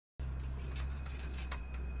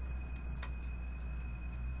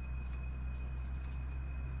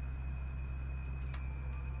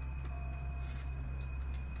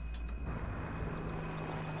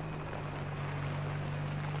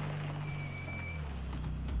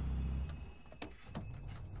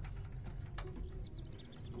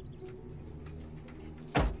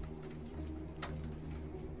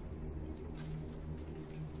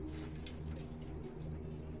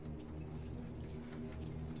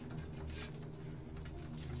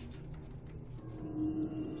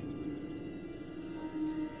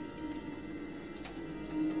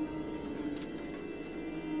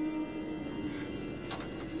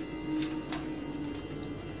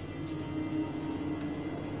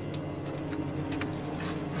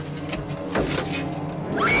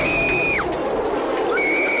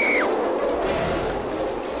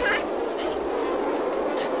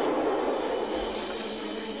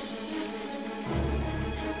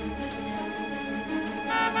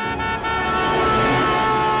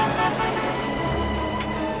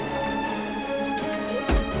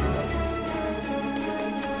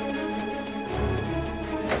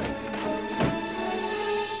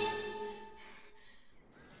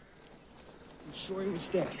sure he was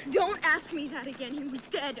dead. Don't ask me that again. He was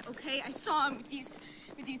dead, okay? I saw him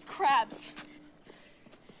with these crabs.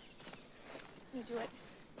 You do it.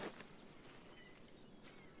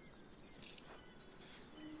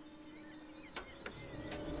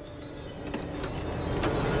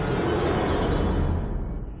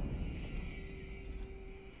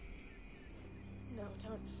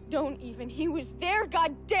 Don't even. He was there,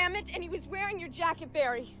 God damn it, and he was wearing your jacket,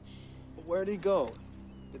 Barry. Where'd he go?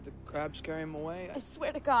 Did the crabs carry him away? I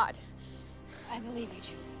swear to God. I believe you,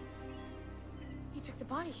 Julie. He took the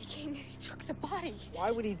body. He came here. He took the body.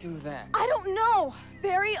 Why would he do that? I don't know,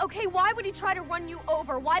 Barry. Okay, why would he try to run you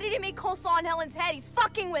over? Why did he make coleslaw on Helen's head? He's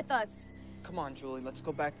fucking with us. Come on, Julie. Let's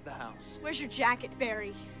go back to the house. Where's your jacket,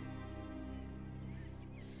 Barry?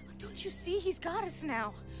 Look, don't you see? He's got us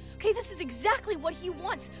now. Okay, this is exactly what he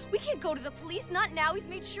wants. We can't go to the police, not now. He's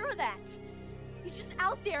made sure of that. He's just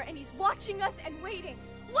out there and he's watching us and waiting.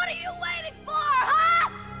 What are you waiting for,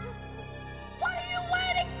 huh? What are you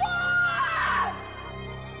waiting for?